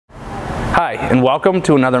Hi, and welcome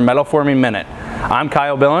to another Metal Forming Minute. I'm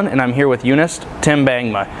Kyle Billen, and I'm here with Unist, Tim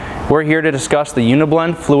Bangma. We're here to discuss the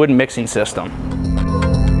UniBlend fluid mixing system.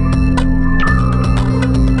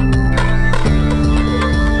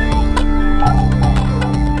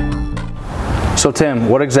 So Tim,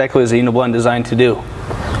 what exactly is the UniBlend designed to do?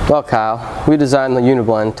 Well, Kyle, we designed the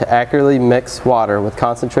UniBlend to accurately mix water with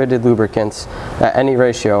concentrated lubricants at any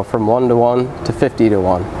ratio from 1:1 to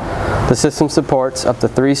 50:1. The system supports up to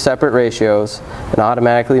 3 separate ratios and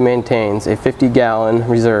automatically maintains a 50-gallon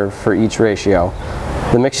reserve for each ratio.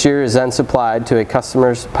 The mixture is then supplied to a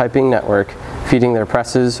customer's piping network, feeding their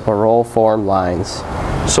presses or roll form lines.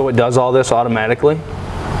 So it does all this automatically?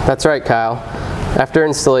 That's right, Kyle. After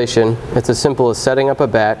installation, it's as simple as setting up a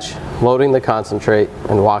batch, loading the concentrate,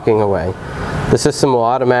 and walking away. The system will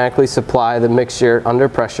automatically supply the mixture under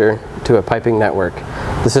pressure to a piping network.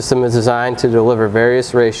 The system is designed to deliver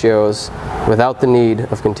various ratios without the need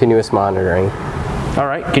of continuous monitoring. All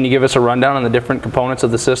right, can you give us a rundown on the different components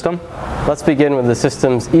of the system? Let's begin with the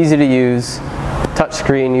system's easy-to-use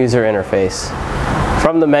touchscreen user interface.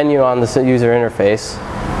 From the menu on the user interface,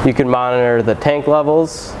 you can monitor the tank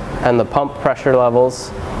levels and the pump pressure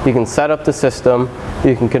levels. You can set up the system,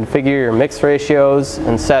 you can configure your mix ratios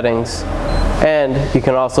and settings, and you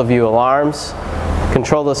can also view alarms,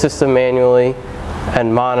 control the system manually,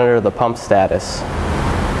 and monitor the pump status.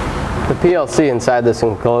 The PLC inside this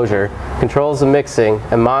enclosure controls the mixing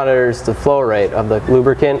and monitors the flow rate of the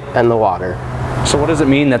lubricant and the water. So what does it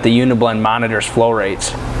mean that the UniBlend monitors flow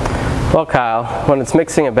rates? Well, Kyle, when it's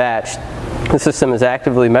mixing a batch, the system is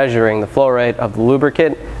actively measuring the flow rate of the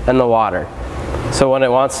lubricant and the water. So when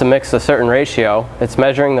it wants to mix a certain ratio, it's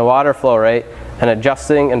measuring the water flow rate and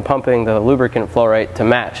adjusting and pumping the lubricant flow rate to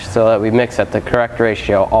match so that we mix at the correct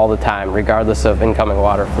ratio all the time, regardless of incoming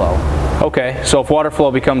water flow. Okay, so if water flow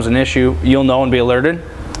becomes an issue, you'll know and be alerted?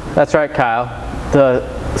 That's right, Kyle. The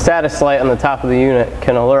status light on the top of the unit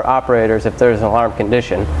can alert operators if there's an alarm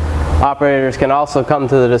condition. Operators can also come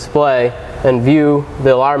to the display and view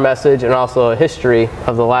the alarm message and also a history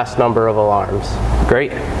of the last number of alarms.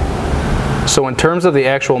 Great. So in terms of the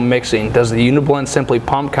actual mixing, does the UniBlend simply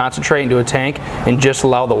pump concentrate into a tank and just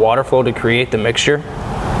allow the water flow to create the mixture?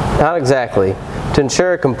 Not exactly. To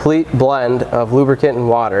ensure a complete blend of lubricant and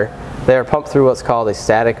water, they are pumped through what's called a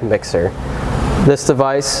static mixer. This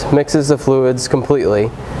device mixes the fluids completely,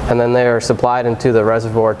 and then they are supplied into the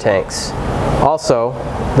reservoir tanks. Also,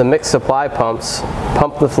 the mix supply pumps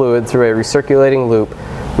pump the fluid through a recirculating loop,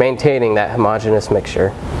 maintaining that homogeneous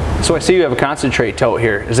mixture. So I see you have a concentrate tote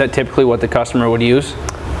here. Is that typically what the customer would use?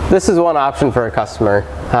 This is one option for a customer.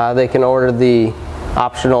 They can order the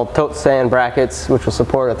optional tote stand brackets, which will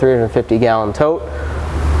support a 350-gallon tote.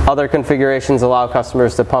 Other configurations allow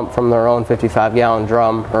customers to pump from their own 55-gallon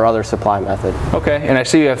drum or other supply method. Okay, and I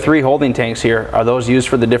see you have 3 holding tanks here. Are those used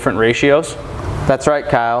for the different ratios? That's right,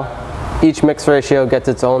 Kyle. Each mix ratio gets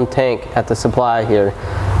its own tank at the supply here.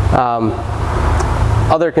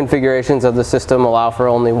 Other configurations of the system allow for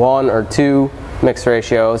only 1 or 2 mix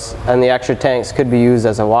ratios, and the extra tanks could be used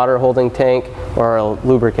as a water holding tank or a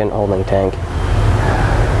lubricant holding tank.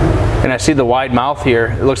 And I see the Widemouth here.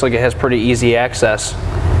 It looks like it has pretty easy access.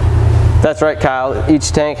 That's right, Kyle.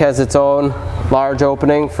 Each tank has its own large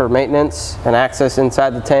opening for maintenance and access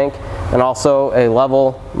inside the tank, and also a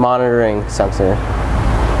level monitoring sensor.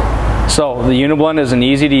 So the UniBlend is an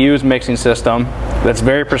easy-to-use mixing system that's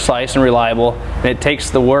very precise and reliable, and it takes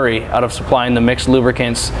the worry out of supplying the mixed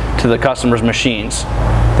lubricants to the customer's machines.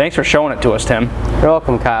 Thanks for showing it to us, Tim. You're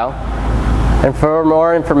welcome, Kyle. And for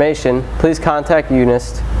more information, please contact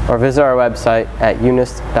Unist or visit our website at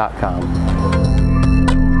unist.com.